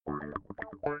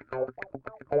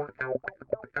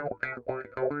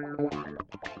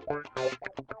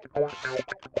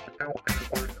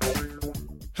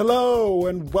Hello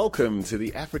and welcome to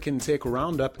the African Tech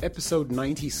Roundup, episode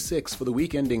 96 for the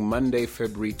week ending Monday,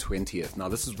 February 20th. Now,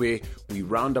 this is where we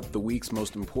round up the week's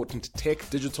most important tech,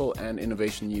 digital, and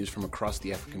innovation news from across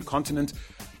the African continent.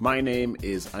 My name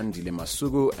is Andile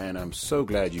Masugu, and I'm so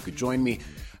glad you could join me.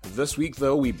 This week,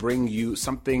 though, we bring you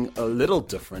something a little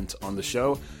different on the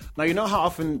show. Now, you know how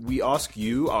often we ask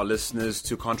you, our listeners,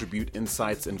 to contribute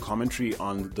insights and commentary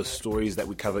on the stories that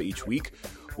we cover each week?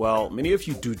 Well, many of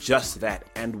you do just that,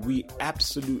 and we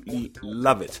absolutely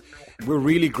love it. We're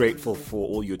really grateful for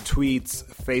all your tweets,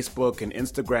 Facebook and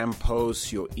Instagram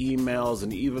posts, your emails,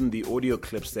 and even the audio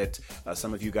clips that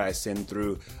some of you guys send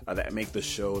through that make the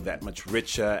show that much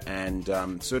richer and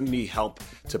certainly help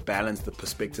to balance the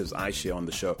perspectives I share on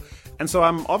the show. And so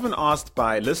I'm often asked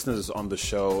by listeners on the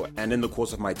show and in the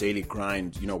course of my daily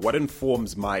grind, what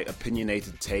informs my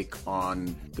opinionated take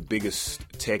on the biggest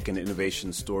tech and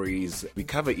innovation stories we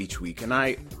cover each week. And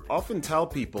I often tell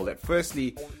people that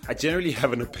firstly, I generally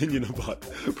have an opinion about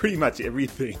pretty much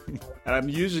everything. And I'm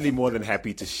usually more than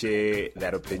happy to share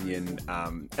that opinion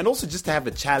and also just to have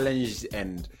it challenged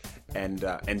and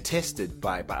tested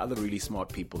by other really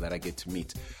smart people that I get to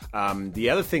meet. The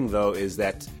other thing, though, is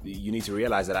that you need to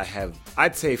realize that I have,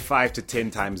 I'd say, 5 to 10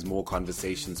 times more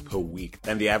conversations per week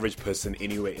than the average person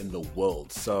anywhere in the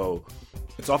world. So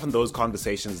it's often those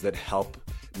conversations that help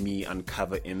me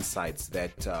uncover insights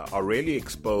that are rarely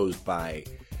exposed by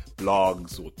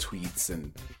blogs or tweets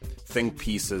and think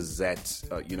pieces that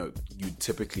you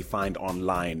typically find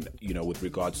online, with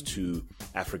regards to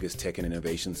Africa's tech and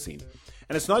innovation scene.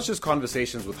 And it's not just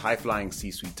conversations with high-flying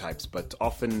C-suite types, but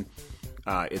often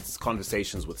it's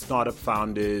conversations with startup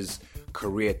founders,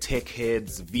 career tech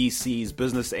heads, VCs,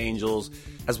 business angels,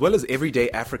 as well as everyday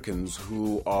Africans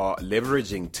who are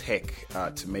leveraging tech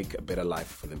to make a better life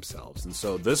for themselves. And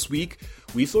so this week,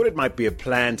 we thought it might be a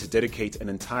plan to dedicate an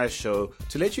entire show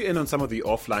to let you in on some of the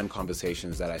offline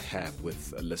conversations that I have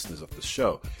with listeners of the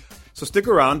show. So stick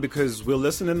around because we'll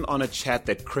listen in on a chat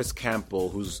that Chris Campbell,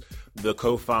 who's the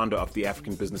co-founder of the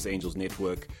African Business Angels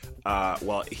Network,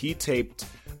 he taped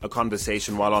a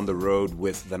conversation while on the road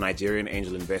with the Nigerian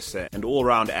angel investor and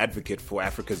all-round advocate for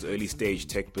Africa's early-stage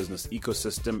tech business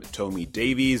ecosystem, Tomi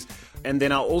Davies. And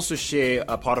then I'll also share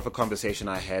a part of a conversation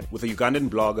I had with a Ugandan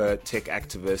blogger, tech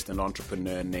activist, and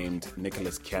entrepreneur named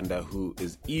Nicholas Kyanda, who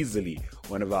is easily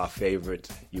one of our favorite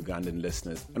Ugandan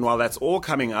listeners. And while that's all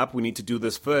coming up, we need to do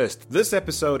this first. This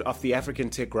episode of the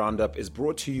African Tech Roundup is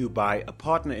brought to you by a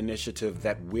partner initiative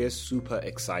that we're super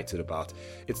excited about.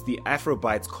 It's the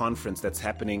Afrobytes conference that's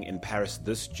happening in Paris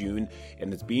this June,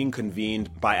 and it's being convened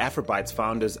by Afrobytes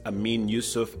founders Amin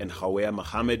Yusuf and Hawea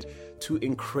Mohammed, two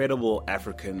incredible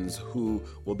Africans who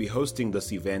will be hosting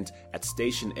this event at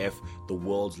Station F, the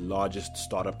world's largest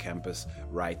startup campus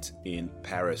right in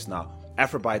Paris. Now,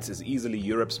 Afrobytes is easily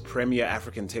Europe's premier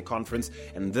African tech conference,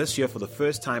 and this year, for the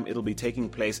first time, it'll be taking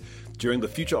place during the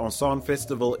Future Ensemble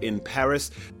Festival in Paris.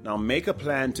 Now, make a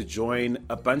plan to join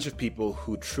a bunch of people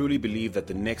who truly believe that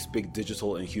the next big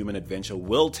digital and human adventure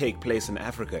will take place in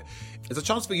Africa. It's a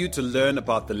chance for you to learn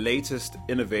about the latest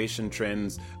innovation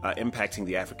trends impacting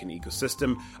the African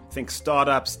ecosystem. Think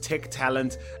startups, tech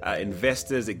talent,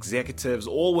 investors, executives,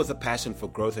 all with a passion for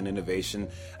growth and innovation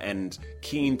and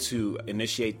keen to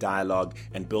initiate dialogue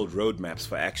and build roadmaps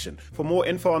for action. For more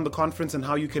info on the conference and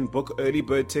how you can book early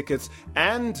bird tickets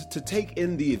and to take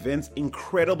in the event's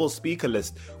incredible speaker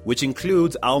list, which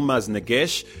includes Almaz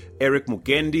Nagesh, Eric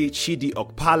Mugendi, Chidi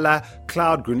Okpala,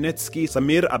 Cloud Grunetsky,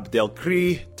 Samir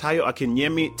Abdelkri, Tayo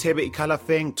Akinyemi, Tebe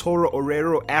Ikalafeng, Toro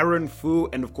Orero, Aaron Fu,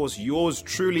 and of course yours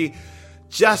truly,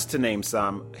 just to name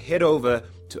some, head over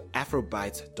to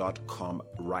afrobytes.com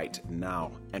right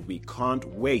now. And we can't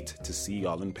wait to see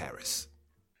y'all in Paris.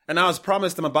 And now, as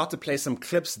promised, I'm about to play some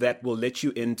clips that will let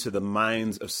you into the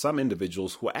minds of some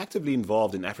individuals who are actively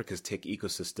involved in Africa's tech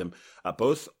ecosystem,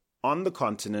 both on the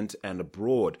continent and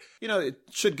abroad. It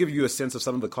should give you a sense of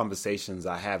some of the conversations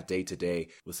I have day to day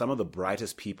with some of the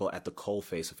brightest people at the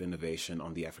coalface of innovation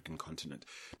on the African continent.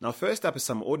 Now, first up is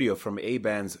some audio from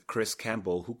A-Band's Chris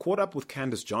Campbell, who caught up with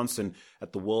Candace Johnson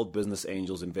at the World Business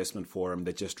Angels Investment Forum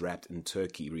that just wrapped in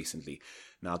Turkey recently.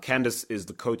 Now, Candace is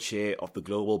the co-chair of the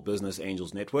Global Business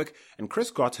Angels Network, and Chris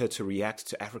got her to react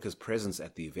to Africa's presence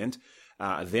at the event.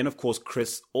 Then, of course,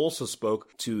 Chris also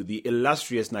spoke to the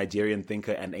illustrious Nigerian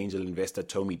thinker and angel investor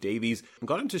Tommy Davies and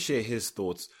got him to share his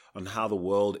thoughts on how the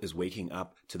world is waking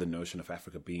up to the notion of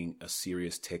Africa being a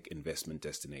serious tech investment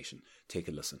destination. Take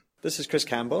a listen. This is Chris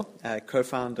Campbell,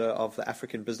 co-founder of the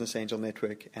African Business Angel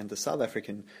Network and the South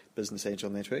African Business Angel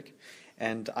Network.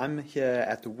 And I'm here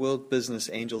at the World Business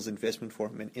Angels Investment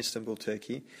Forum in Istanbul,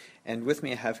 Turkey. And with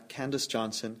me I have Candace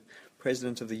Johnson,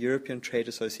 President of the European Trade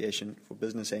Association for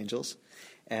Business Angels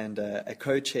and a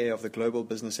co-chair of the Global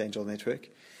Business Angel Network.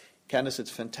 Candace, it's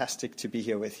fantastic to be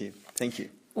here with you. Thank you.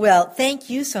 Well, thank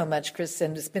you so much,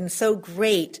 Kristen. It's been so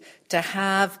great to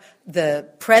have the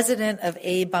president of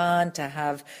ABAN, to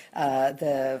have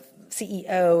the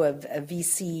CEO of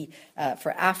VC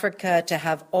for Africa, to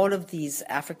have all of these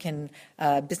African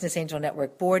Business Angel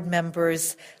Network board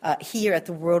members here at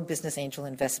the World Business Angel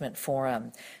Investment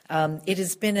Forum. It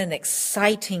has been an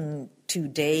exciting 2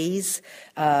 days.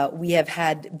 We have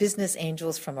had business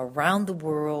angels from around the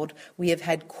world. We have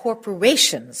had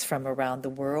corporations from around the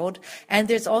world. And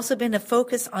there's also been a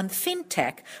focus on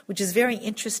fintech, which is very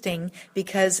interesting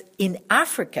because in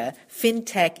Africa,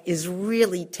 fintech is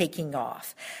really taking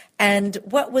off. And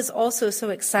what was also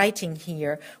so exciting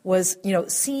here was,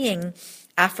 seeing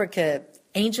Africa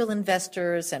angel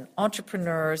investors and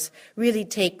entrepreneurs really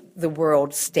take the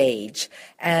world stage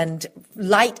and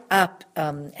light up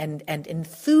and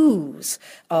enthuse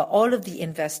all of the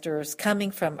investors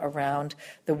coming from around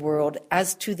the world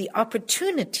as to the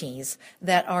opportunities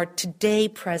that are today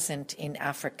present in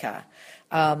Africa.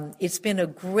 It's been a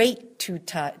great 2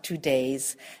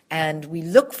 days, and we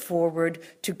look forward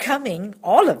to coming,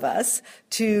 all of us,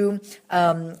 to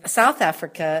South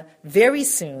Africa very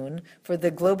soon for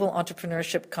the Global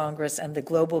Entrepreneurship Congress and the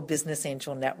Global Business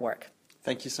Angel Network.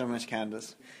 Thank you so much,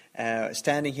 Candace.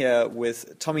 Standing here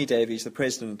with Tommy Davies, the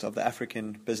president of the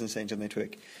African Business Angel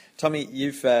Network. Tommy,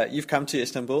 you've come to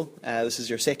Istanbul. This is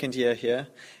your second year here,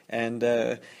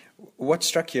 and what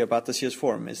struck you about this year's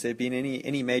forum? Has there been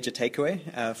any major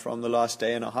takeaway from the last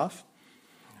day and a half?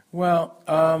 Well,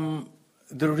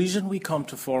 the reason we come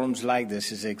to forums like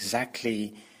this is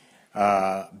exactly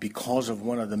because of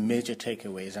one of the major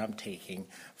takeaways I'm taking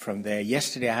from there.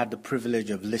 Yesterday I had the privilege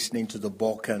of listening to the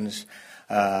Balkans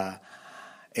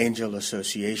Angel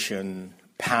Association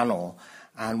panel,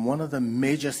 and one of the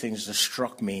major things that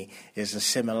struck me is the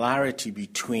similarity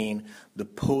between the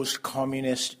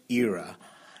post-communist era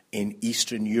in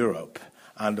Eastern Europe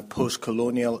and the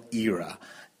post-colonial era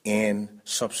in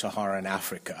sub-Saharan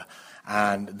Africa.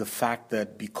 And the fact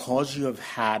that because you have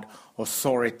had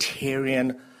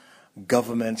authoritarian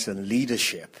governments and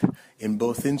leadership in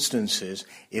both instances,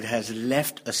 it has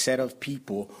left a set of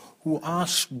people who are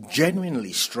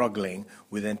genuinely struggling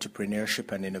with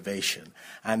entrepreneurship and innovation.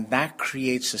 And that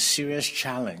creates a serious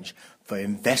challenge for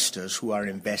investors who are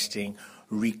investing,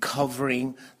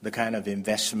 recovering the kind of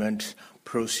investment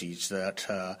proceeds that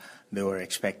they were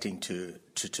expecting to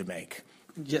make.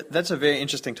 Yeah, that's a very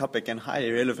interesting topic and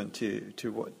highly relevant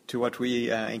to what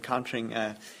we are encountering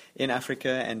in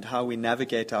Africa and how we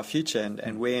navigate our future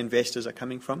and where investors are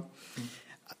coming from. Mm.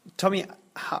 Tommy,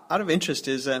 out of interest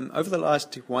is over the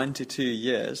last 1 to 2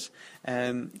 years,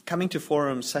 coming to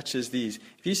forums such as these,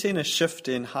 have you seen a shift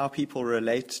in how people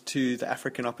relate to the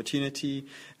African opportunity,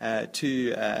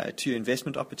 to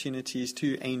investment opportunities,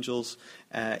 to angels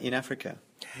in Africa?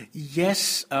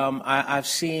 Yes, I've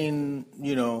seen,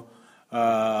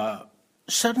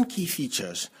 certain key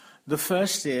features. The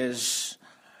first is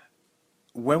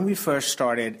when we first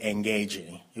started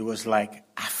engaging, it was like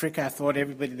Africa, I thought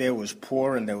everybody there was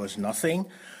poor and there was nothing.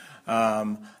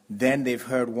 Then they've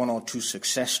heard 1 or 2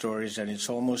 success stories, and it's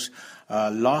almost,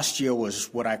 last year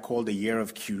was what I call the year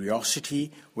of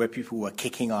curiosity, where people were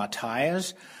kicking our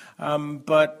tires.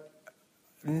 But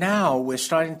now we're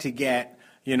starting to get,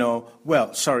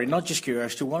 not just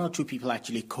curiosity, 1 or 2 people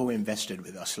actually co-invested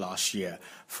with us last year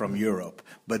from Europe.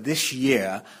 But this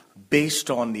year, based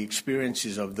on the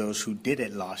experiences of those who did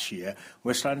it last year,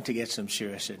 we're starting to get some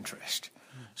serious interest.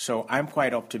 So I'm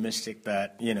quite optimistic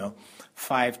that,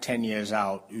 5-10 years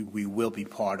out, we will be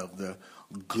part of the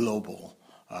global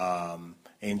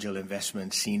angel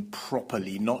investment scene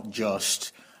properly, not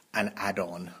just an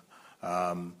add-on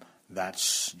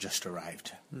that's just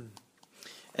arrived.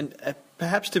 And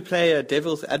perhaps to play a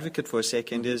devil's advocate for a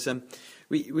second is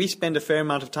we spend a fair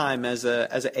amount of time as a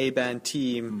ABAN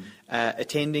team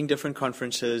attending different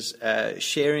conferences,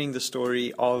 sharing the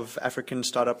story of African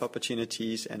startup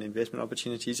opportunities and investment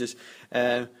opportunities.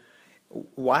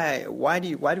 Why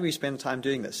do we spend time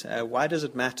doing this? Why does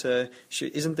it matter?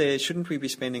 Shouldn't we be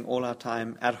spending all our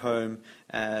time at home,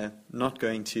 not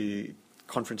going to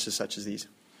conferences such as these?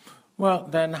 Well,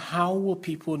 then how will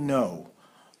people know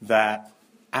that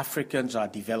Africans are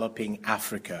developing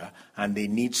Africa and they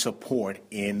need support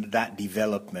in that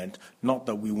development, not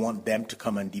that we want them to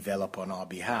come and develop on our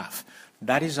behalf?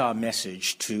 That is our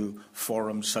message to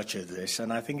forums such as this,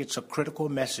 and I think it's a critical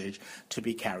message to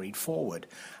be carried forward.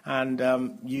 And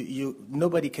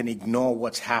nobody can ignore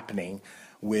what's happening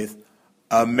with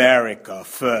America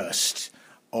first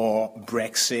or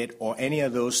Brexit or any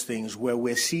of those things where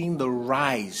we're seeing the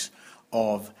rise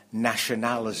of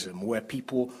nationalism, where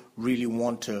people really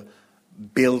want to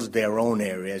build their own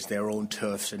areas, their own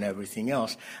turfs and everything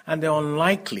else, and they're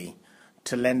unlikely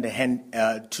to lend a hand,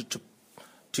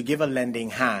 to give a lending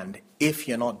hand if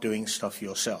you're not doing stuff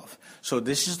yourself. So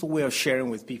this is the way of sharing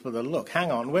with people that, look,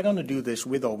 hang on, we're going to do this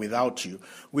with or without you.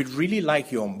 We'd really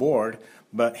like you on board,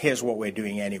 but here's what we're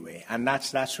doing anyway. And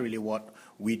that's really what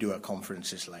we do at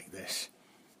conferences like this.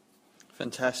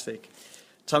 Fantastic.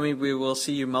 Tommy, we will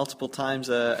see you multiple times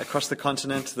across the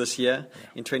continent this year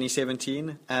in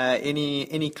 2017.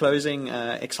 Any closing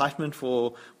excitement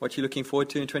for what you're looking forward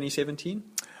to in 2017?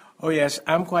 Oh, yes.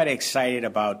 I'm quite excited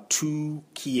about two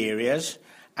key areas,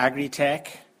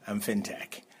 agri-tech and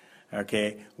fintech,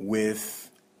 okay, with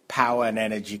power and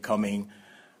energy coming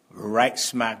right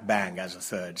smack bang as a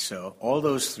third. So all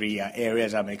those three are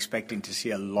areas I'm expecting to see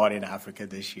a lot in Africa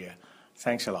this year.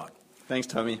 Thanks a lot. Thanks,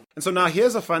 Tommy. And so now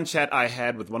here's a fun chat I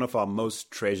had with one of our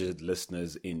most treasured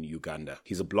listeners in Uganda.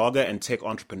 He's a blogger and tech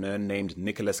entrepreneur named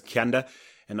Nicholas Kyanda.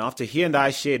 And after he and I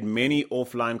shared many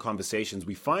offline conversations,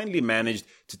 we finally managed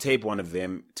to tape one of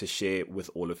them to share with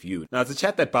all of you. Now, it's a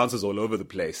chat that bounces all over the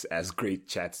place, as great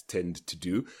chats tend to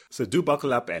do. So do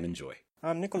buckle up and enjoy.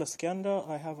 I'm Nicholas Kyanda.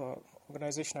 I have an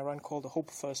organization I run called the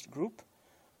Hope First Group.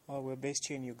 We're based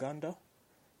here in Uganda.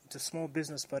 It's a small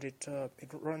business, but it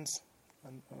runs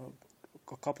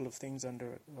a couple of things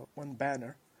under one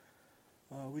banner,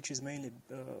 which is mainly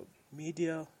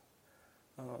media,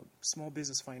 small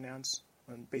business finance,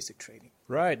 and basic trading.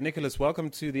 Right. Nicholas, welcome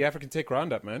to the African Tech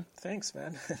Roundup, man. Thanks,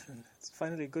 man. It's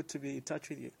finally good to be in touch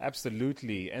with you.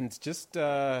 Absolutely. And just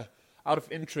out of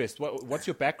interest, what's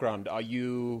your background? Are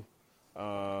you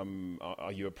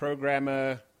a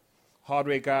programmer,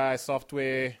 hardware guy,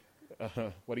 software?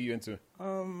 What are you into?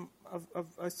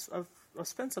 I've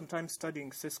spent some time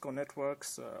studying Cisco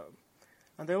networks,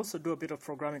 and I also do a bit of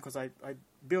programming because I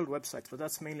build websites, but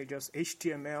that's mainly just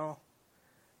HTML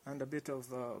and a bit of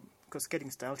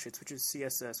cascading style sheets, which is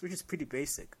CSS, which is pretty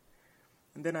basic.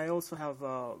 And then I also have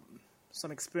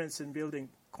some experience in building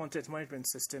content management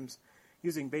systems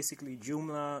using basically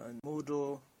Joomla and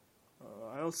Moodle.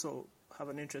 I also have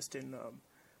an interest in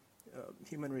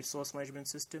human resource management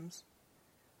systems.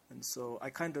 And so I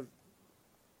kind of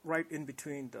right in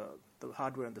between the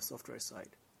hardware and the software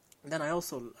side. And then I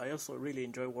also really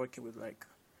enjoy working with like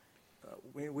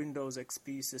Windows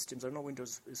XP systems. I know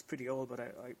Windows is pretty old, but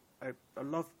I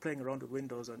love playing around with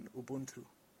Windows and Ubuntu.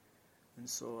 And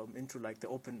so I'm into like the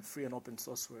free and open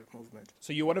source movement.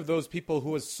 So you're one of those people who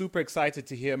was super excited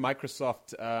to hear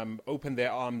Microsoft open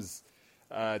their arms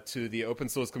to the open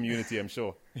source community, I'm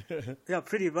sure. Yeah,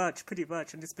 pretty much.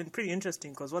 And it's been pretty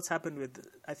interesting because what's happened with,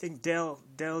 I think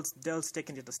Dell's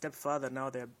taken it a step further now.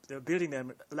 They're building their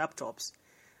laptops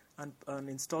and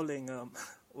installing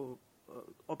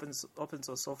open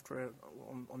source software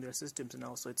on their systems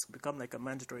now. So it's become like a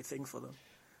mandatory thing for them,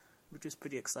 which is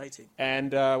pretty exciting.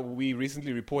 And we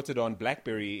recently reported on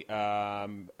BlackBerry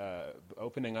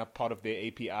opening up part of their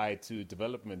API to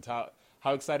development.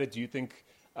 How excited do you think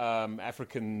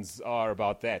Africans are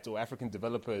about that, or African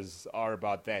developers are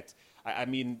about that? I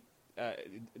mean,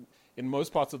 in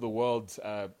most parts of the world,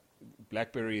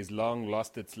 BlackBerry has long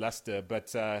lost its luster,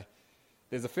 but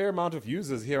there's a fair amount of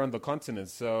users here on the continent.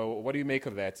 So what do you make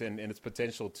of that and its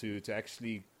potential to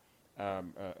actually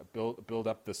build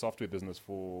up the software business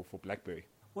for BlackBerry?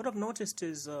 What I've noticed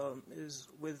is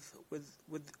with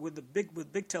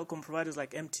big telecom providers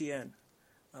like MTN,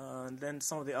 and then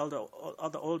some of the other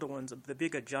older ones, the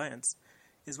bigger giants,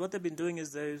 is what they've been doing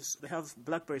is they have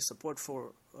BlackBerry support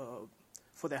for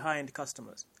their high-end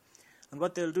customers, and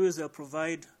what they'll do is they'll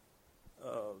provide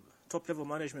top-level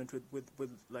management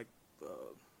with like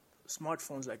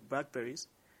smartphones like BlackBerries,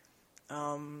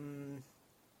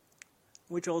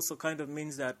 which also kind of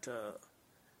means that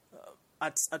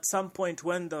at some point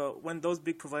when those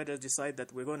big providers decide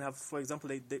that we're going to have, for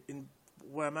example, in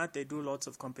where I'm at, they do lots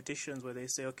of competitions where they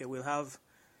say, okay, we'll have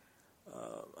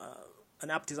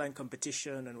an app design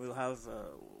competition, and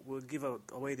we'll give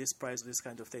away this prize, this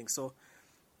kind of thing. So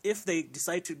if they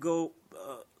decide to go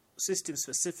system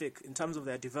specific in terms of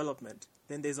their development,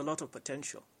 then there's a lot of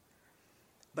potential.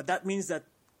 But that means that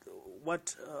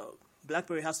what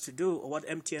BlackBerry has to do, or what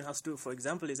MTN has to do, for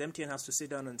example, is MTN has to sit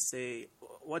down and say,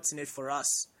 what's in it for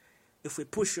us if we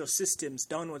push your systems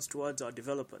downwards towards our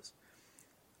developers?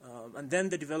 And then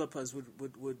the developers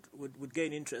would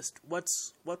gain interest. What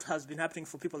has been happening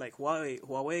for people like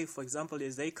Huawei, for example,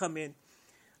 is they come in,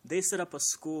 they set up a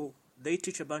school, they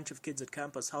teach a bunch of kids at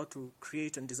campus how to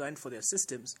create and design for their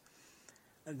systems.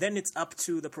 And then it's up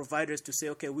to the providers to say,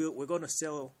 okay, we're going to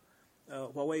sell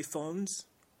Huawei phones,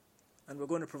 and we're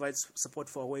going to provide support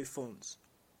for Huawei phones.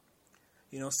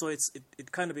 So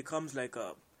it kind of becomes like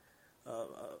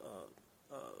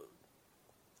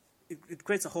it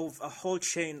creates a whole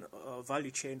chain,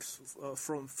 value chain,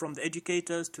 from the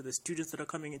educators to the students that are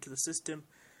coming into the system,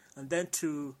 and then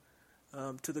to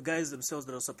the guys themselves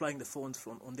that are supplying the phones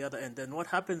on the other end. Then what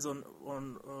happens on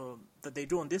that they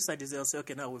do on this side is they'll say,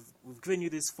 okay, now we've given you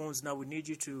these phones. Now we need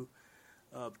you to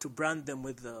brand them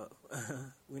with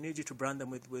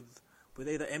with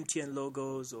either MTN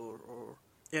logos or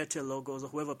Airtel logos or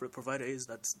whoever the provider is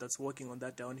that's working on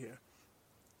that down here.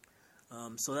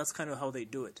 So that's kind of how they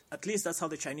do it. At least that's how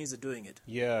the Chinese are doing it.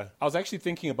 Yeah. I was actually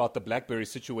thinking about the BlackBerry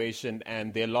situation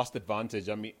and their lost advantage.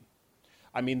 I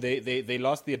mean, they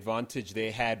lost the advantage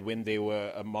they had when they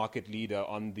were a market leader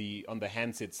on the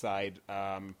handset side.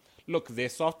 Look, their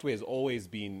software has always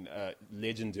been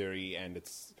legendary, and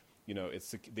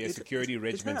their security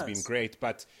regimen's been great.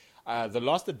 But the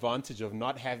lost advantage of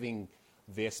not having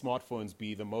their smartphones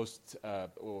be the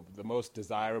most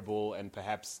desirable and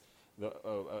perhaps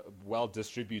well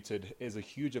distributed is a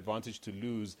huge advantage to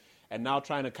lose. And now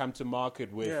trying to come to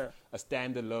market with a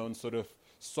standalone sort of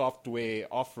software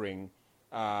offering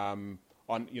on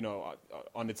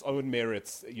its own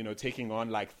merits, taking on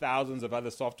like thousands of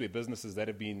other software businesses that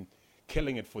have been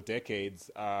killing it for decades,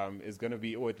 is going to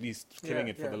be, or at least killing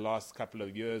it for the last couple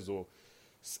of years, or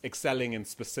excelling in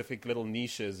specific little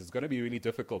niches, is going to be really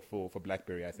difficult for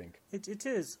BlackBerry, I think. It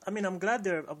is. I mean, I'm glad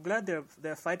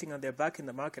they're fighting and they're back in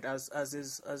the market, as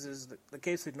is the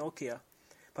case with Nokia.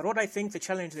 But what I think the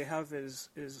challenge they have is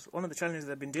one of the challenges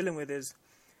they've been dealing with is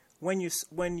when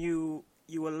you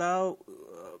allow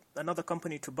another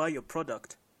company to buy your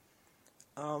product,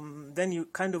 then you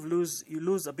kind of lose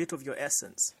a bit of your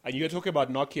essence. And you're talking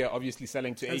about Nokia obviously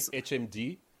selling to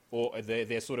HMD, or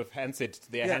their sort of handset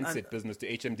business to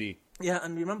HMD. Yeah,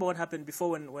 and remember what happened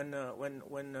before when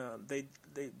they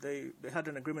had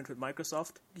an agreement with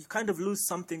Microsoft. You kind of lose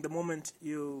something the moment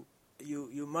you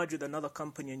merge with another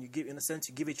company and you give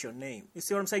it your name. You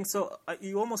see what I'm saying? So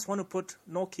you almost want to put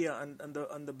Nokia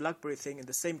and the BlackBerry thing in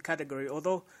the same category,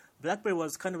 although BlackBerry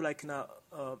was kind of like in a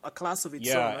class of its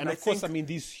own. Yeah, and of course, I mean,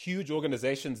 these huge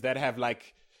organizations that have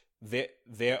like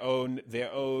their own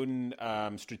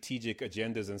strategic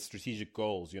agendas and strategic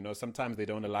goals. Sometimes they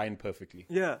don't align perfectly.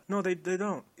 Yeah, no, they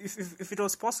don't. If it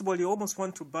was possible, you almost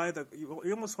want to buy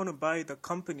the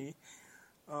company.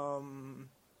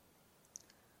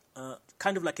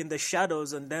 Kind of like in the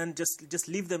shadows, and then just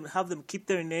leave them, have them keep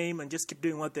their name, and just keep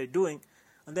doing what they're doing,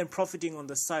 and then profiting on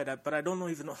the side. But I don't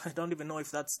even know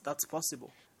if that's possible.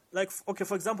 Like, okay,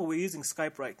 for example, we're using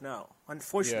Skype right now.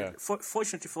 Unfortunately,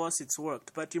 fortunately for us, it's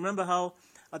worked. But you remember how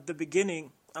at the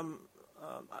beginning,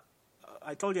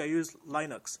 I told you I use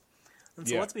Linux, and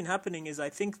so what's been happening is I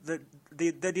think that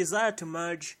the desire to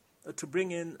merge, to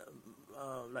bring in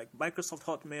like Microsoft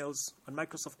Hotmails and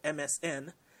Microsoft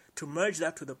MSN, to merge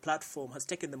that to the platform has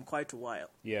taken them quite a while.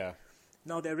 Yeah.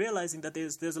 Now they're realizing that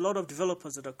there's a lot of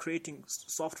developers that are creating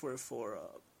software for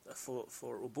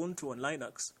Ubuntu and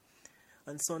Linux,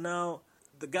 and so now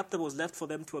the gap that was left for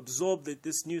them to absorb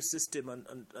this new system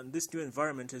and this new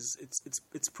environment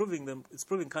it's proving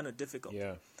kind of difficult.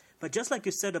 Yeah. But just like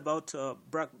you said about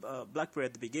BlackBerry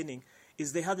at the beginning,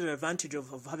 is they had the advantage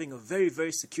of having a very,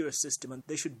 very secure system, and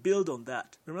they should build on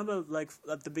that. Remember, like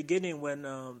at the beginning when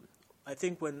I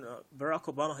think when Barack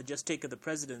Obama had just taken the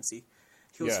presidency,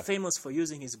 he was famous for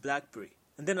using his BlackBerry.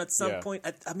 And then at some point,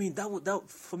 I mean,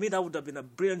 for me, that would have been a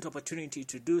brilliant opportunity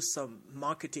to do some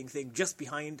marketing thing just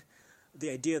behind the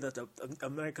idea that an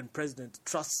American president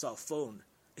trusts our phone.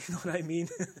 You know what I mean?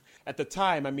 At the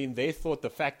time, I mean, they thought the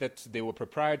fact that they were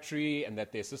proprietary and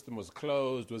that their system was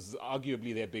closed was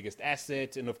arguably their biggest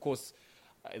asset. And of course,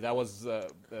 that was a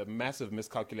massive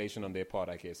miscalculation on their part,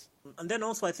 I guess. And then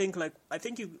also, I think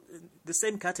the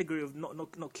same category of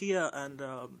Nokia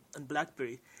and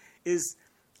BlackBerry is,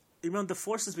 remember, the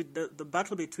forces with the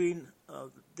battle between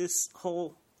this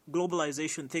whole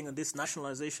globalization thing and this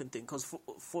nationalization thing. Because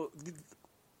for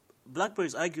BlackBerry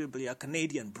is arguably a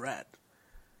Canadian brand,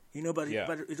 but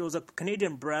it was a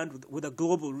Canadian brand with a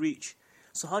global reach.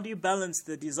 So how do you balance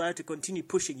the desire to continue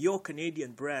pushing your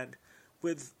Canadian brand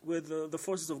the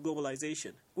forces of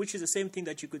globalization, which is the same thing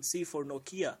that you could see for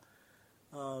Nokia.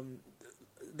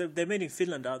 They're made in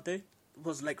Finland, aren't they? It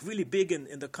was like really big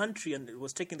in the country, and it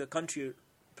was taking the country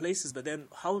places. But then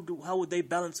how would they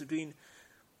balance between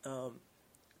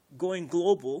going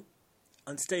global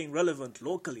and staying relevant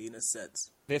locally, in a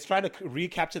sense? They're trying to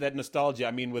recapture that nostalgia.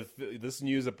 I mean, with this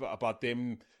news about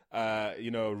them,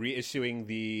 reissuing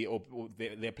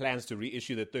their plans to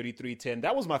reissue the 3310.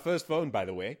 That was my first phone, by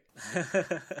the way.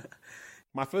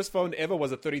 My first phone ever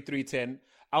was a 3310.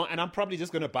 And I'm probably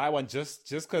just going to buy one just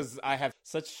because I have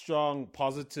such strong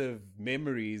positive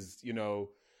memories,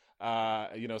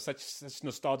 such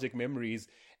nostalgic memories.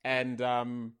 And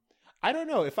I don't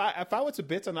know if I were to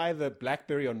bet on either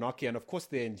BlackBerry or Nokia, and of course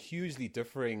they're in hugely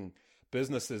differing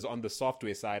businesses on the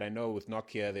software side. I know with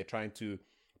Nokia they're trying to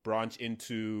branch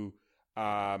into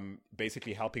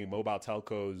basically helping mobile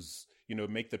telcos,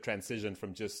 make the transition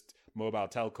from just mobile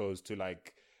telcos to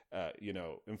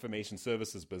information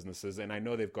services businesses. And I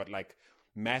know they've got like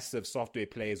massive software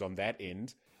plays on that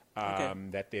end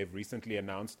that they've recently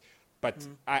announced. But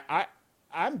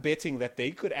I'm betting that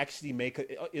they could actually make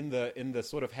it in the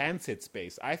sort of handset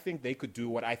space. I think they could do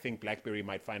what I think BlackBerry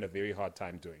might find a very hard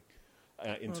time doing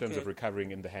in terms of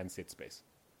recovering in the handset space.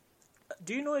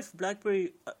 Do you know if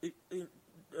BlackBerry,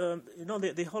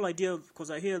 the whole idea, because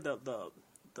I hear that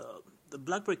the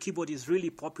BlackBerry keyboard is really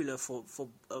popular for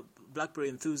BlackBerry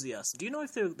enthusiasts. Do you know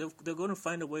if they're going to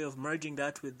find a way of merging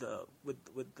that with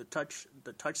the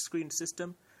touch screen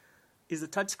system? Is the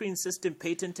touchscreen system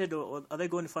patented, or are they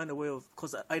going to find a way of?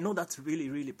 Because I know that's really,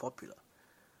 really popular.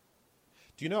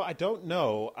 Do you know? I don't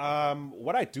know.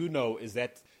 What I do know is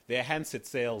that their handset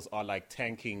sales are like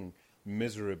tanking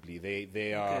miserably.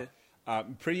 They are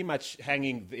pretty much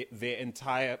hanging their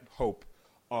entire hope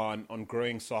on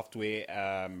growing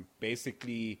software.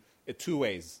 Basically, two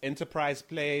ways. Enterprise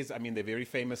plays. I mean, they very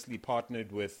famously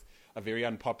partnered with a very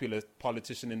unpopular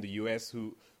politician in the U.S.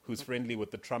 who's friendly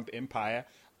with the Trump empire.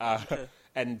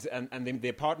 And then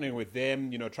they're partnering with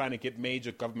them, trying to get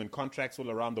major government contracts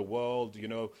all around the world,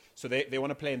 So they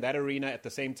want to play in that arena. At the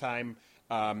same time,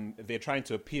 they're trying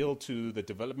to appeal to the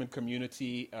development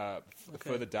community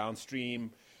further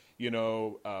downstream.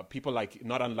 People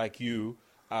not unlike you,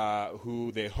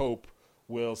 who they hope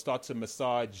will start to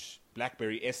massage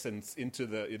BlackBerry essence into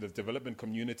the development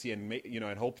community and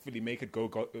and hopefully make it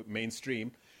go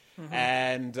mainstream. Mm-hmm.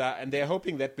 And they're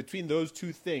hoping that between those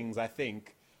two things, I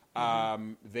think.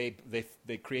 They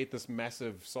create this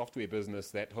massive software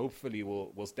business that hopefully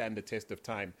will stand the test of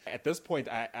time. At this point,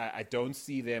 I don't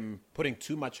see them putting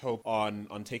too much hope on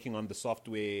taking on the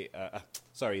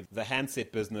the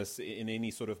handset business in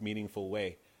any sort of meaningful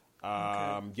way.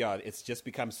 It's just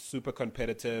become super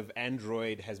competitive.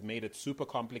 Android has made it super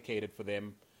complicated for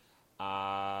them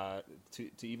to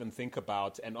even think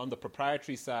about. And on the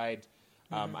proprietary side,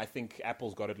 I think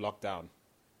Apple's got it locked down.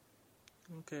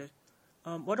 Okay.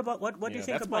 What do you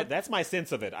think about? That's my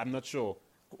sense of it. I'm not sure.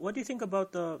 What do you think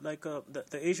about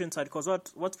the Asian side? Because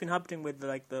what's been happening with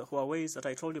the Huawei's that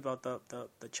I told you about,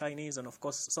 the Chinese and of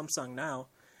course Samsung now,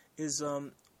 is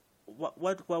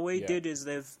what Huawei did is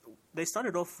they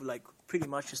started off like pretty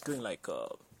much just doing like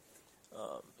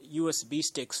USB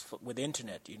sticks with the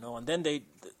internet, and then they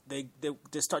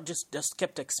just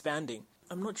kept expanding.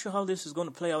 I'm not sure how this is going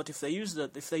to play out if they use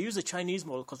the Chinese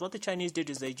model, because what the Chinese did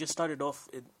is they just started off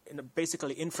in a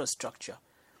basically infrastructure,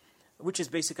 which is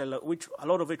basically which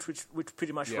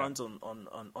pretty much runs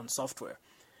on software,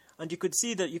 and you could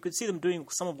see them doing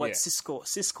some of what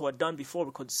Cisco had done before,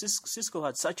 because Cisco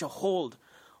had such a hold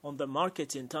on the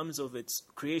market in terms of its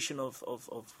creation of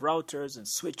routers and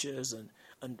switches and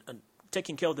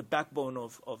taking care of the backbone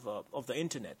of the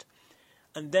internet,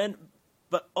 and then.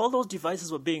 But all those devices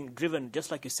were being driven,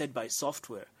 just like you said, by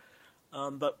software.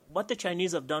 But what the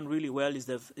Chinese have done really well is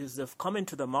they've come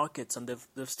into the markets and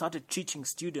they've started teaching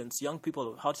students, young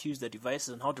people, how to use their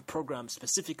devices and how to program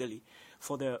specifically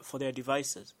for their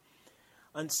devices.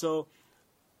 And so,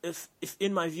 if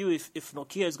in my view, if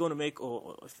Nokia is going to make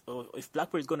or if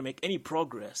BlackBerry is going to make any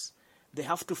progress, they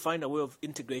have to find a way of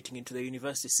integrating into the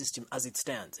university system as it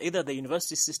stands, either the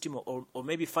university system or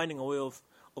maybe finding a way of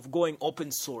going open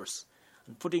source.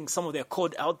 And putting some of their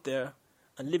code out there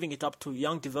and leaving it up to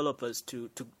young developers to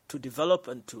develop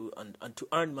and to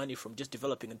earn money from just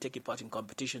developing and taking part in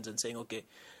competitions and saying, okay,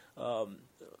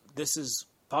 this is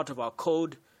part of our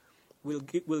code. We'll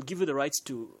give you the rights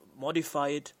to modify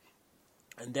it,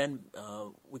 and then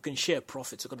we can share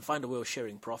profits. We can find a way of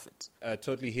sharing profits. I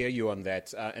totally hear you on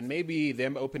that, and maybe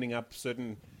them opening up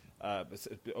the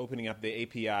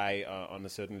API on a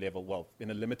certain level, well,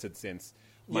 in a limited sense.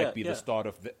 Might be the start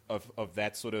of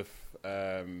that sort of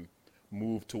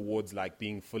move towards like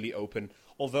being fully open.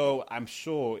 Although I'm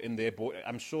sure in their board,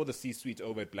 I'm sure the C-suite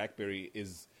over at BlackBerry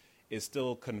is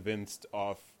still convinced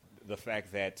of the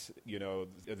fact that, you know,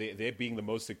 they're being the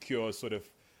most secure sort of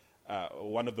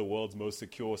one of the world's most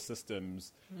secure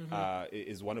systems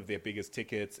is one of their biggest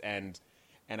tickets, and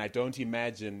I don't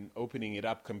imagine opening it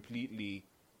up completely.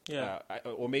 Yeah.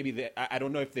 Or maybe I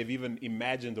don't know if they've even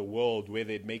imagined a world where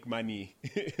they'd make money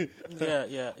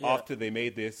after they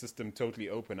made their system totally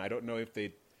open. I don't know if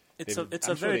they. It's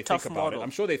a very tough model.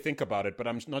 I'm sure they think about it, but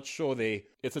I'm not sure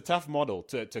it's a tough model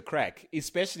to crack,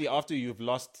 especially after you've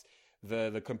lost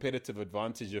the competitive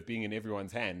advantage of being in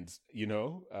everyone's hands, you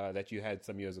know, that you had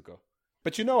some years ago.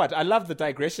 But you know what? I love the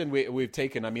digression we've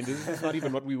taken. I mean, this is not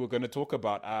even what we were going to talk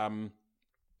about.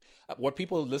 What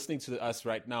people listening to us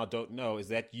right now don't know is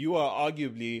that you are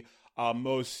arguably our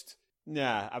most,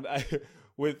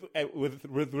 with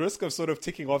risk of sort of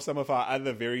ticking off some of our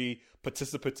other very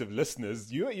participative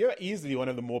listeners, you're easily one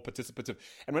of the more participative.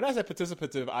 And when I say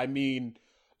participative, I mean,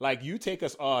 like, you take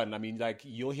us on. I mean, like,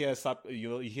 you'll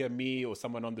hear me or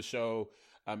someone on the show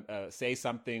say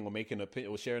something or make an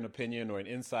opinion or share an opinion or an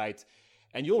insight,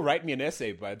 and you'll write me an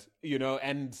essay, bud, you know,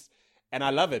 and I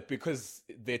love it because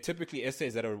they're typically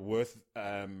essays that are worth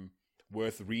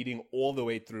reading all the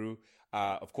way through.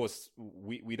 Of course,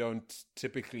 we don't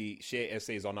typically share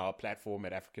essays on our platform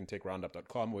at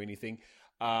africantechroundup.com or anything.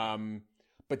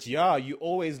 But yeah, you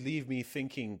always leave me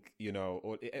thinking, you know,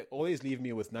 or always leave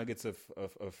me with nuggets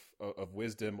of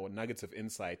wisdom or nuggets of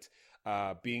insight,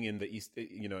 being in the East,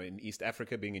 you know, in East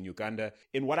Africa, being in Uganda,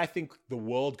 in what I think the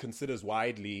world considers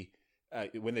widely,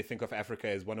 when they think of Africa,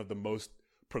 as one of the most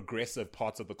progressive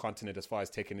parts of the continent as far as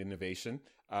tech and innovation,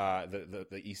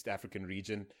 the East African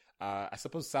region. I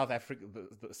suppose South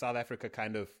Africa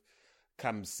kind of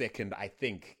comes second, I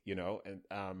think, you know,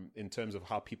 and in terms of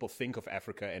how people think of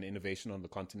Africa and innovation on the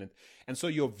continent. And so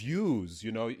your views,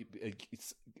 you know,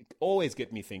 it's always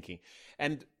get me thinking.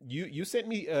 And you sent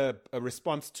me a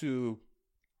response to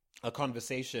a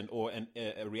conversation or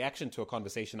a reaction to a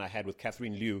conversation I had with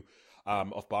Catherine Liu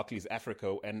of Barclays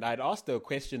Africa, and I'd asked her a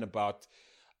question about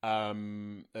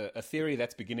a theory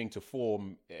that's beginning to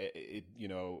form, you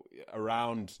know,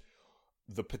 around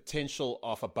the potential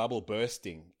of a bubble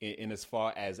bursting in as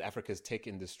far as Africa's tech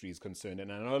industry is concerned. And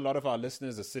I know a lot of our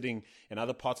listeners are sitting in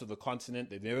other parts of the continent.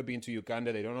 They've never been to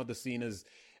Uganda. They don't know the scene is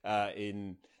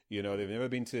in, you know, they've never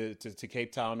been to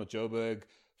Cape Town or Joburg,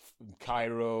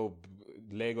 Cairo,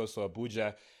 Lagos or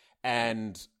Abuja.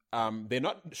 And they're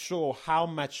not sure how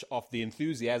much of the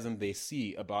enthusiasm they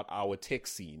see about our tech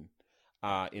scene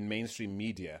in mainstream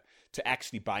media to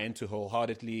actually buy into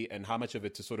wholeheartedly, and how much of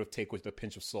it to sort of take with a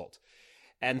pinch of salt.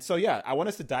 And so, yeah, I want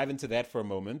us to dive into that for a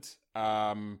moment.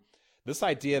 This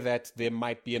idea that there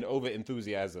might be an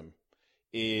over-enthusiasm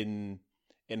in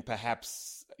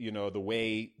perhaps, you know, the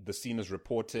way the scene is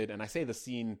reported. And I say the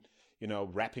scene, you know,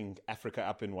 wrapping Africa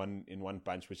up in one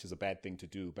bunch, which is a bad thing to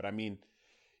do. But I mean,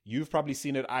 you've probably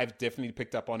seen it. I've definitely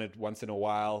picked up on it once in a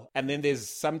while. And then there's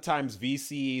sometimes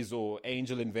VCs or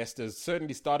angel investors,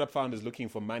 certainly startup founders looking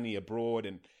for money abroad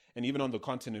and even on the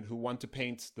continent, who want to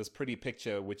paint this pretty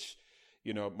picture, which,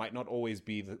 you know, might not always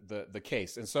be the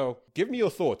case. And so give me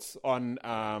your thoughts on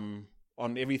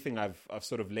everything I've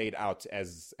sort of laid out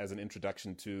as an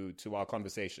introduction to our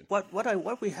conversation.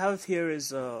 What we have here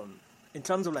is, in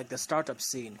terms of like the startup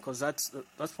scene, because that's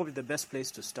probably the best place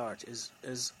to start,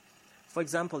 is for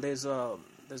example, there's a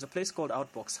place called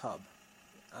Outbox Hub.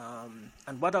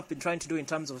 And what I've been trying to do in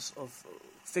terms of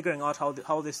figuring out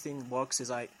how this thing works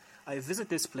is I visit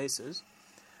these places,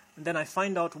 and then I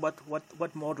find out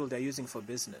what model they're using for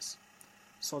business.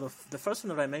 So the first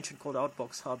one that I mentioned, called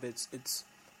Outbox Hub,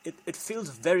 it feels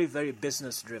very, very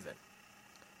business driven.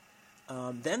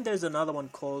 Then there's another one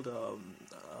called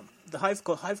the Hive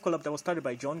Collab that was started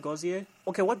by John Gauzier.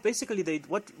 Okay, what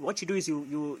you do is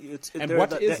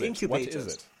they're incubators. What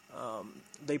is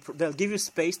it? They'll give you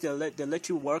space. They'll let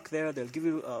you work there. They'll give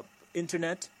you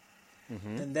internet,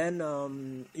 and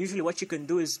then usually what you can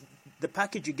do is the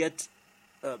package you get.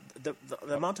 The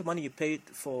amount of money you pay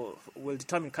for will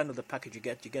determine kind of the package you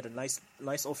get. You get a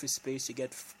nice office space. You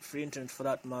get free internet for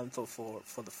that month or for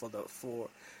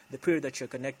the period that you're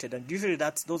connected. And usually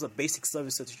those are basic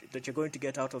services that you're going to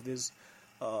get out of these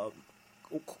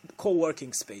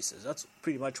co-working spaces. That's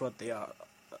pretty much what they are.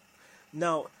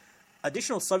 Now,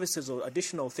 additional services or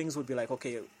additional things would be like,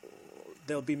 okay,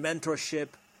 there'll be mentorship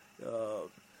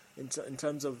in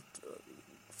terms of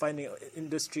finding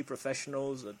industry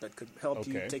professionals that could help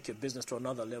you take your business to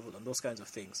another level and those kinds of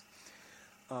things.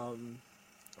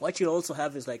 What you also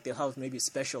have is like they'll have maybe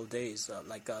special days,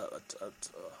 like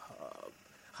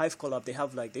Hive Collab,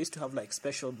 they used to have like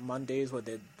special Mondays where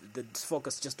they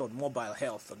focus just on mobile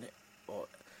health or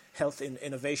health in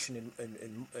innovation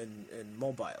in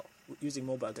mobile, using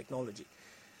mobile technology.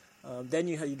 Then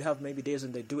you'd have maybe days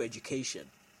when they do education.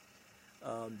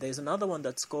 There's another one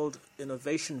that's called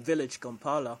Innovation Village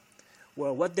Kampala,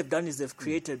 where what they've done is they've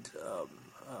created,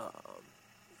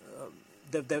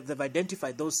 they've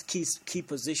identified those key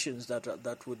positions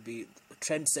that would be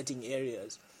trend-setting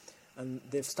areas, and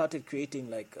they've started creating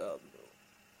like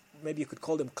maybe you could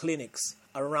call them clinics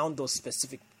around those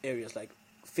specific areas, like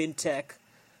fintech,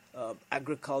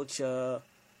 agriculture,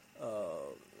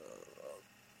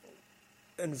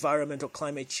 environmental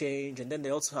climate change, and then they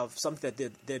also have something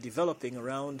that they're developing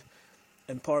around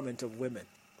empowerment of women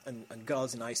and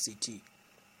girls in ICT.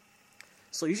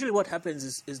 So usually what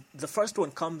happens is the first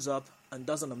one comes up and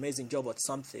does an amazing job at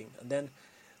something, and then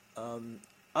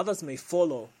others may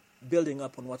follow, building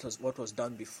up on what was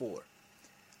done before.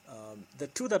 The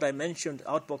two that I mentioned,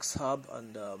 Outbox Hub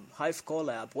and Hive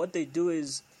Collab, what they do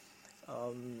is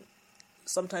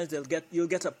sometimes you'll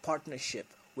get a partnership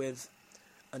with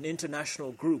an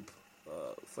international group.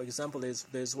 For example,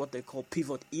 there's what they call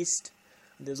Pivot East,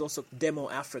 and there's also Demo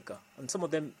Africa, and some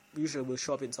of them usually will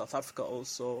show up in South Africa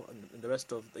also, and in the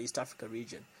rest of the East Africa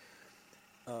region.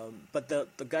 But the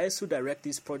guys who direct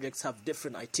these projects have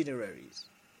different itineraries,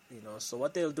 So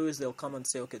what they'll do is they'll come and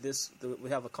say, okay, we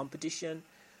have a competition.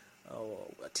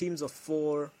 Teams of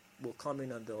 4 will come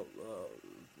in, and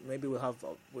maybe we'll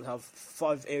have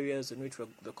 5 areas in which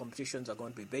the competitions are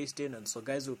going to be based in, and so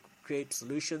guys will create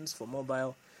solutions for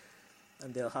mobile,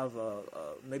 and they'll have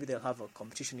maybe they'll have a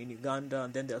competition in Uganda,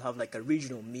 and then they'll have like a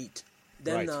regional meet.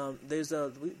 Then there's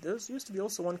used to be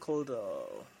also one called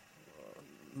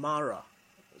Mara.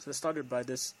 So it started by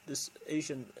this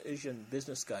Asian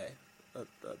business guy that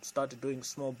started doing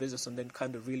small business and then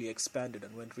kind of really expanded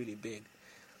and went really big.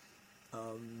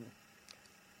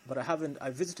 But I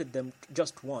visited them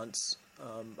just once.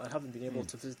 I haven't been able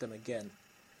to visit them again.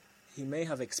 He may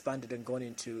have expanded and gone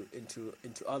into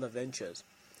other ventures.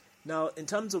 Now, in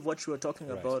terms of what you were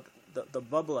talking about, the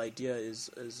bubble idea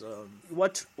is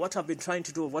what I've been trying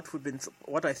to do.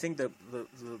 What I think the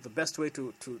best way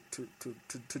to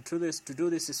do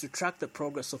this is to track the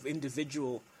progress of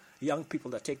individual young people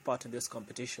that take part in these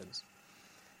competitions.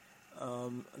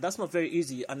 That's not very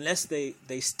easy unless they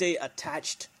stay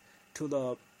attached to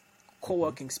the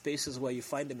co-working spaces where you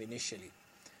find them initially.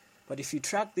 But if you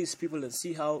track these people and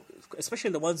see how, especially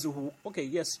the ones who,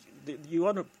 you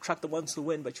want to track the ones who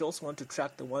win, but you also want to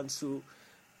track the ones who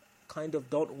kind of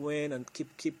don't win and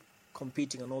keep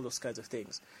competing and all those kinds of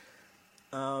things.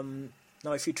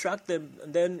 Now, if you track them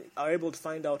and then are able to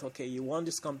find out, okay, you won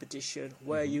this competition,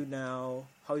 where are you now?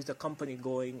 How is the company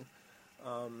going?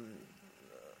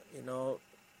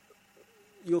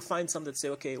 You'll find some that say,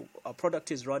 okay, our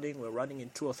product is running. We're running in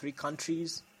 2 or 3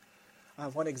 countries. I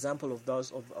have one example of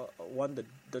one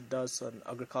that does an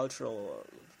agricultural,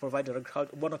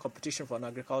 won a competition for an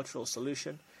agricultural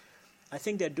solution. I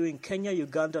think they're doing Kenya,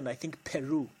 Uganda, and I think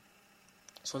Peru.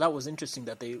 So that was interesting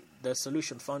that the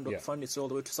solution found its way all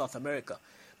the way to South America.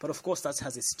 But of course, that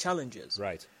has its challenges.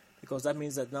 Right. Because that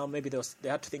means that now maybe they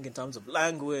have to think in terms of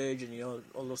language and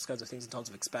all those kinds of things in terms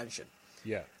of expansion.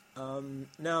 Yeah.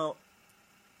 Now,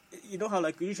 you know how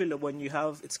like usually when you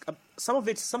have some of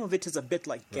it is a bit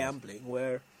like gambling,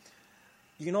 where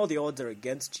the odds are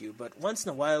against you, but once in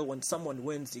a while when someone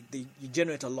wins, you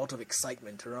generate a lot of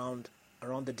excitement around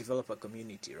the developer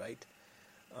community, right?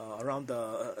 Around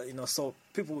so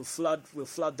people will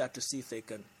flood that to see if they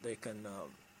can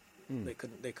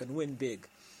win big.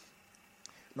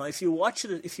 Now, if you watch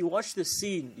the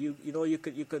scene, you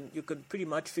can pretty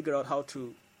much figure out how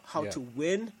to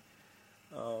win.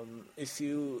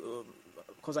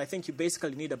 Because I think you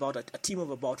basically need about a team of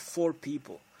about 4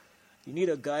 people. You need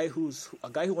a guy who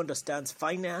understands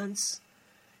finance.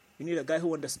 You need a guy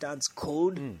who understands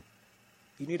code.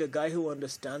 You need a guy who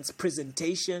understands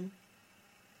presentation.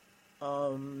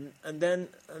 And then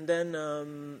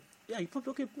you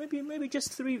probably maybe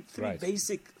just three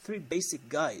basic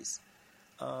guys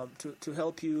to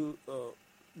help you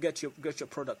get your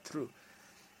product through.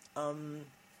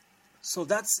 So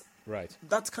that's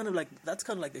kind of like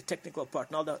the technical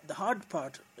part. Now the hard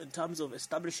part in terms of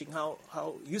establishing how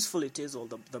useful it is, or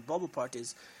the bubble part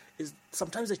is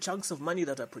sometimes the chunks of money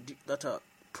that are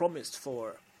promised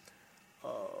for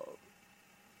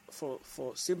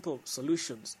simple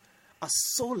solutions are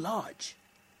so large.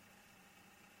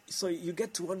 So you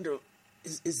get to wonder,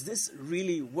 is this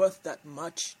really worth that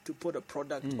much to put a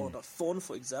product on a phone,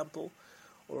 for example,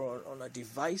 or on a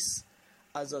device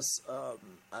as a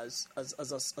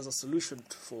solution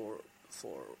for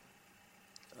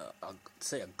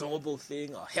say a global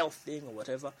thing or health thing or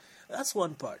whatever. That's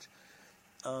one part.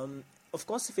 Of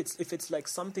course, if it's like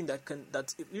something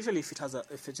that usually if it has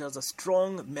a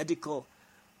strong medical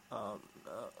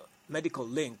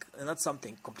link, and that's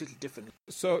something completely different.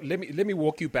 So let me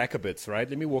walk you back a bit, right?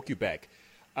 Let me walk you back.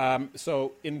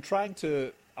 So in trying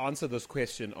to answer this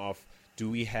question of do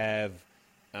we have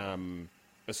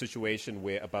a situation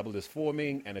where a bubble is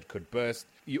forming and it could burst,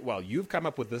 you've come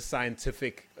up with this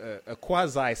scientific, a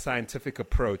quasi-scientific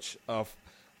approach of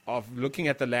looking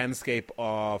at the landscape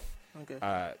of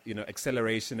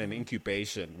acceleration and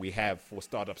incubation we have for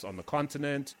startups on the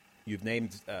continent. You've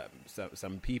named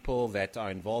some people that are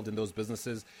involved in those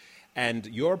businesses. And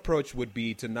your approach would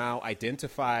be to now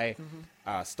identify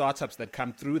startups that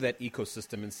come through that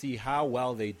ecosystem and see how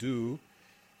well they do,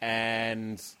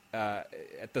 and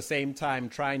at the same time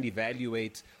try and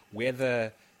evaluate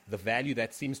whether the value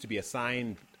that seems to be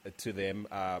assigned to them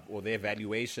or their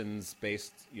valuations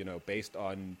based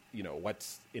on what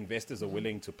investors are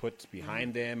willing to put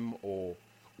behind them or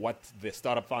what the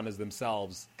startup founders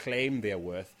themselves claim they're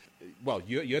worth. Well,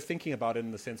 you're thinking about it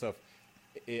in the sense of,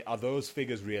 are those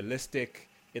figures realistic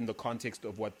in the context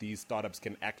of what these startups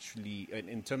can actually,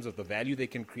 in terms of the value they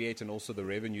can create and also the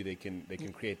revenue they can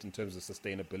create in terms of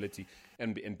sustainability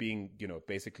and being,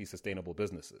 basically sustainable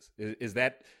businesses? Is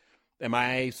that, am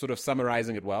I sort of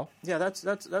summarizing it well? Yeah,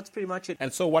 that's pretty much it.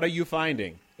 And so what are you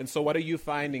finding? In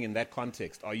that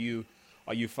context? Are you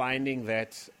finding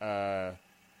that, are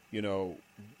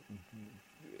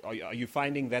you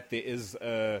finding that there is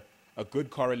a good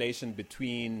correlation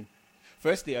between,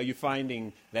 firstly, are you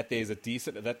finding that there's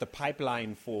that the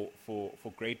pipeline for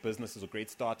great businesses or great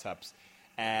startups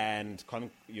and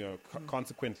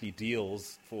consequently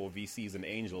deals for VCs and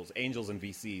angels and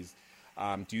VCs,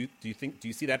 do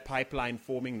you see that pipeline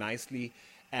forming nicely,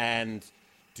 and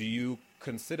do you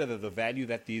consider that the value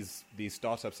that these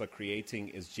startups are creating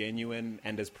is genuine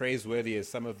and as praiseworthy as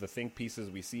some of the think pieces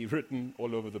we see written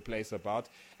all over the place about?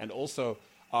 And also,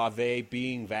 are they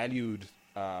being valued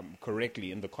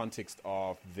correctly in the context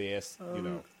of their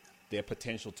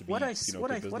potential to be what I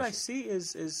businesses? see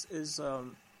is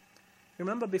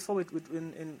remember before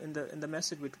in the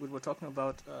message we were talking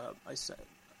about,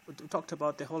 we talked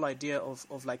about the whole idea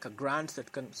of like a grant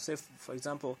that can, say for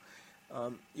example,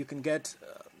 you can get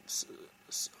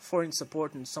foreign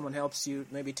support and someone helps you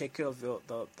maybe take care of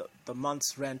the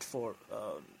month's rent for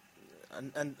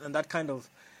and that kind of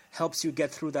helps you get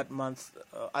through that month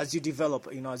as you develop,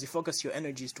 as you focus your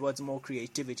energies towards more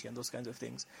creativity and those kinds of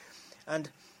things. And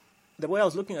the way I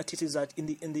was looking at it is that in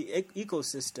the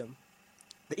ecosystem,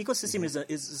 the ecosystem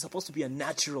is supposed to be a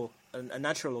natural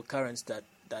occurrence that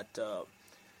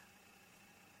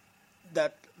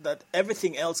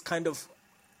everything else kind of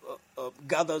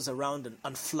gathers around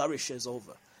and flourishes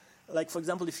over. Like, for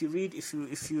example, if you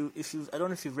I don't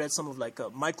know if you've read some of like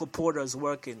Michael Porter's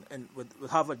work with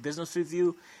Harvard Business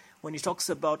Review, when he talks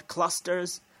about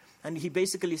clusters, and he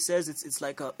basically says it's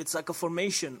like a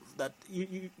formation that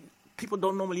people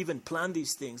don't normally even plan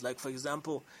these things. Like, for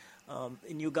example,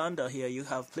 in Uganda here, you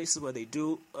have places where they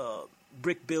do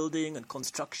brick building and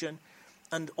construction,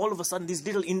 and all of a sudden these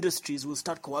little industries will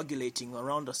start coagulating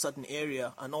around a certain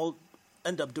area and all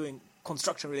end up doing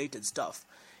construction-related stuff.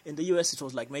 In the U.S., it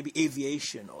was like maybe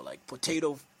aviation or like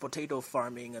potato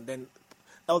farming, and then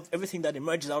everything that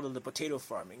emerges out of the potato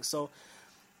farming. So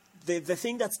the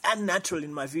thing that's unnatural,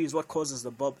 in my view, is what causes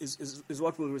the bubble. Is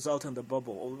what will result in the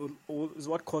bubble, or is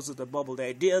what causes the bubble. The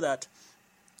idea that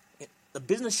a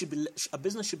business should be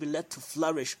let to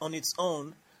flourish on its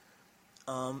own,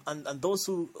 and those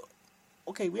who,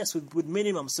 yes, with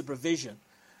minimum supervision,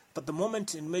 but the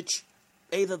moment in which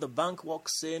either the bank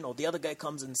walks in or the other guy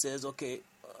comes and says,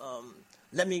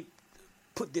 let me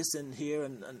put this in here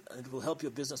and it will help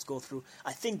your business go through,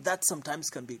 I think that sometimes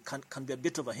can be a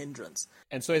bit of a hindrance.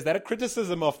 And so is that a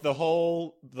criticism of the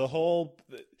whole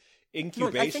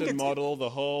incubation model, the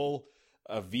whole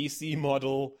VC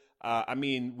model? I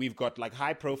mean, we've got like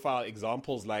high-profile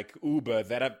examples like Uber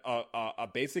that are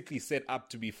basically set up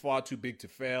to be far too big to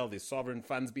fail. There's sovereign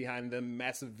funds behind them,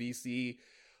 massive VC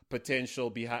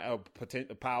potential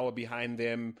power behind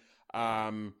them.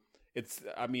 No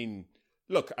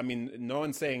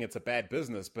one's saying it's a bad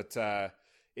business, but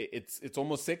it's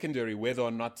almost secondary whether or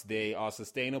not they are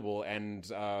sustainable and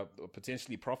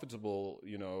potentially profitable,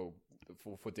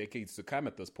 for decades to come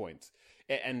at this point.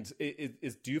 And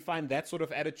do you find that sort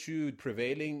of attitude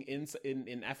prevailing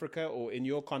in Africa or in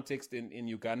your context in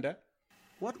Uganda?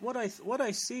 What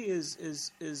I see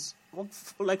is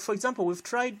like, for example, we've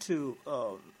tried to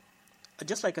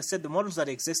just like I said, the models that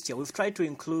exist here, we've tried to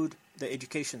include the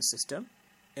education system,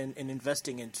 in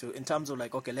investing into, in terms of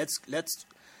like, okay, let's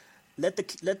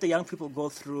let the young people go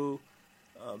through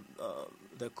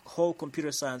the whole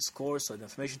computer science course or the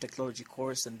information technology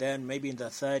course, and then maybe in the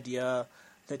third year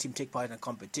let him take part in a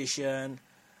competition,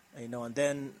 and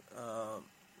then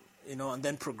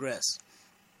progress.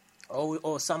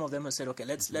 Or some of them have said, okay,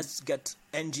 let's get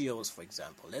NGOs, for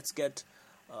example. Let's get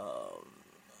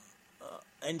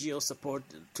NGO support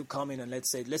to come in and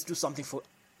let's do something for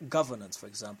governance, for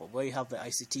example, where you have the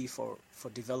ICT for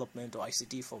development or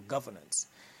ICT for governance.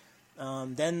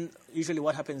 Then usually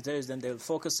what happens there is then they'll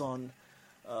focus on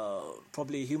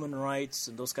probably human rights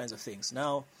and those kinds of things.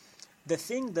 Now, the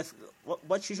thing that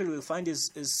what usually we'll find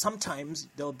is sometimes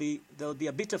there'll be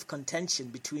a bit of contention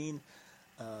between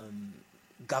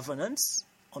governance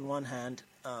on one hand,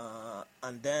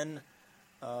 and then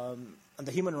on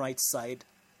the human rights side,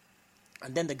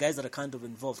 and then the guys that are kind of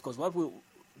involved. Because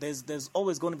there's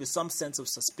always going to be some sense of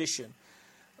suspicion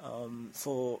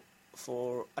for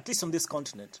at least on this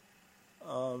continent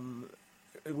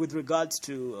with regards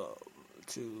to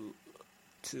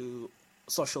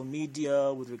social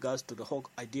media, with regards to the whole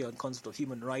idea and concept of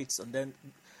human rights, and then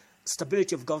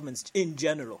stability of governments in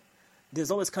general. There's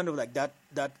always kind of like that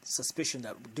suspicion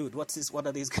that, dude, what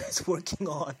are these guys working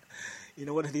on?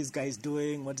 What are these guys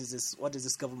doing? What is this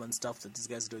government stuff that these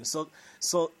guys are doing? So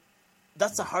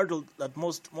that's a hurdle that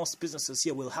most businesses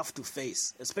here will have to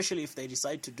face, especially if they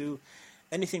decide to do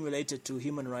anything related to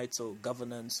human rights or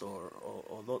governance or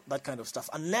that kind of stuff,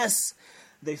 unless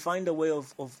they find a way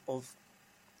of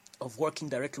working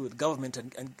directly with government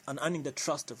and earning the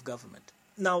trust of government.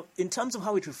 Now, in terms of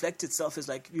how it reflects itself, is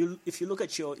like if you look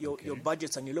at your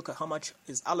budgets and you look at how much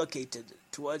is allocated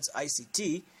towards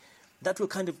ICT, that will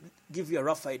kind of give you a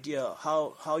rough idea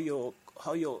how your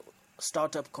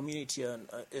startup community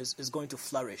is going to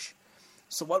flourish.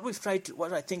 So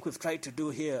what I think we've tried to do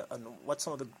here, and what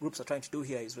some of the groups are trying to do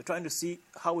here, is we're trying to see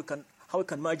how we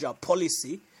can merge our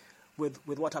policy with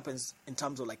what happens in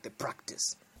terms of like the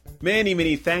practice. Many,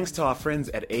 many thanks to our friends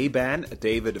at ABAN,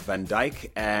 David Van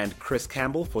Dyke and Chris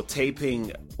Campbell, for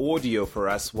taping audio for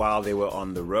us while they were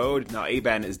on the road. Now,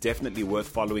 ABAN is definitely worth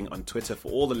following on Twitter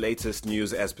for all the latest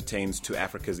news as pertains to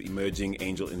Africa's emerging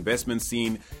angel investment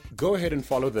scene. Go ahead and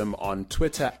follow them on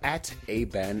Twitter at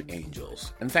ABAN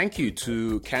Angels. And thank you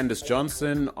to Candace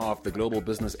Johnson of the Global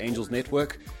Business Angels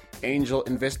Network, angel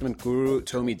investment guru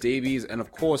Tomi Davies, and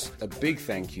of course a big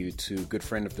thank you to good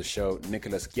friend of the show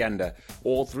Nicholas Gyanda,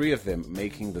 all three of them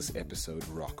making this episode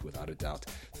rock without a doubt.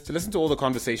 To listen to all the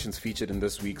conversations featured in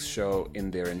this week's show in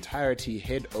their entirety,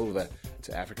 head over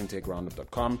to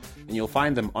africantechroundup.com and you'll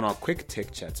find them on our Quick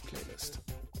Tech Chats playlist.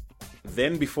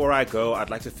 Then before I go, I'd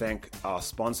like to thank our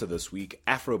sponsor this week,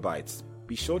 Afrobytes.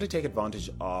 Be sure to take advantage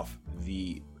of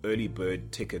the early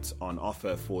bird tickets on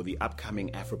offer for the upcoming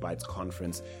Afrobytes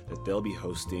conference that they'll be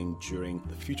hosting during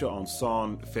the Future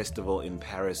Ensemble Festival in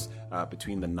Paris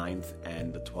between the 9th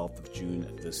and the 12th of June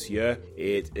this year.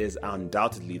 It is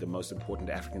undoubtedly the most important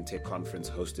African tech conference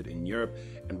hosted in Europe,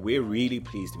 and we're really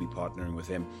pleased to be partnering with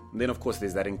them. And then, of course,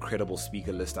 there's that incredible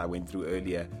speaker list I went through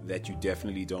earlier that you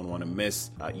definitely don't want to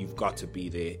miss. You've got to be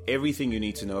there. Everything you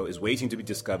need to know is waiting to be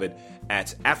discovered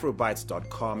at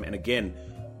afrobytes.com. And again,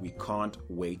 we can't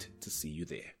wait to see you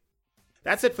there.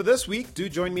 That's it for this week. Do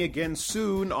join me again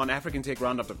soon on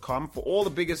africantechroundup.com for all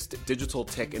the biggest digital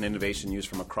tech and innovation news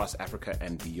from across Africa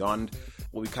and beyond.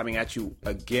 We'll be coming at you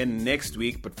again next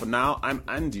week, but for now, I'm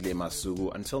Andile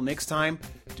Masuku. Until next time,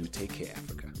 do take care,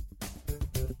 Africa.